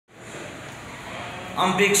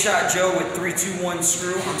I'm Big Shot Joe with 321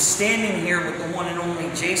 Screw. I'm standing here with the one and only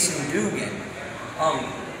Jason Dugan.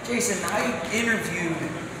 Jason, I interviewed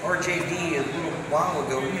RJD a little while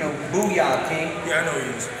ago, you know, Booyah King. Yeah, I know he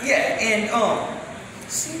is. Yeah, and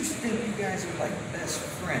seems to think you guys are like best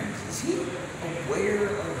friends. Is he aware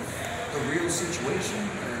of the real situation?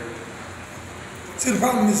 Or? See, the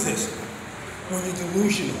problem is this. When you're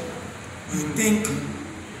delusional, you think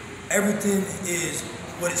everything is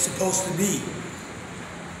what it's supposed to be.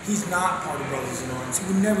 He's not part of Brothers in Arms. He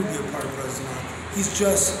would never be a part of Brothers in Arms. He's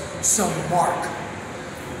just some mark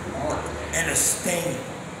and a stain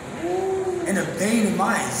and a vein in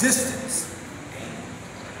my existence.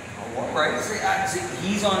 Oh, all right. See,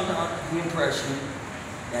 he's on the impression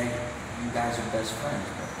that you guys are best friends.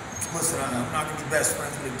 Listen, I'm not going to be best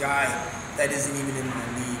friends with a guy that isn't even in my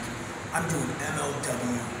league. I'm doing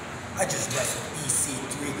MLW. I just wrestled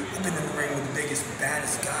EC3. I've been in the ring with the biggest,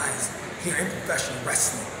 baddest guys here in professional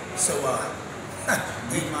wrestling. So,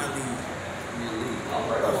 in my league. Your league. All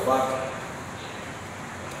right. Oh, fuck.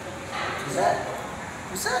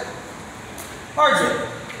 What's that? RJ.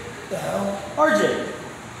 What the hell? RJ.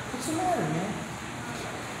 What's the matter, man?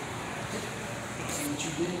 See what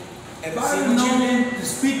you did? If I had known to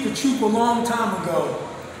speak the truth a long time ago,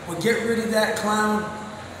 or get rid of that clown,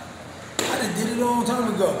 I'd have did it a long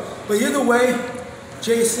time ago. But either way,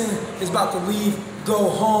 Jason is about to leave, go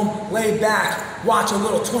home, lay back, watch a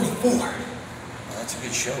little 24. Well, that's a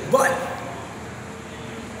good show. But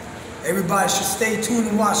everybody should stay tuned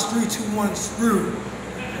and watch 321 Screw.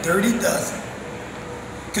 Dirty Dozen.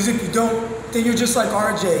 Because if you don't, then you're just like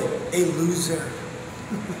RJ, a loser.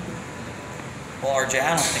 Well, RJ,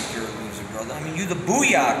 I don't think you're a loser, brother. I mean, you're the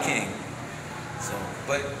Booyah King. So,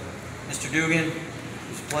 but, Mr. Dugan, it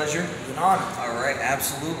was a pleasure. It's an honor. All right,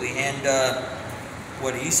 absolutely. And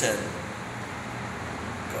what he said.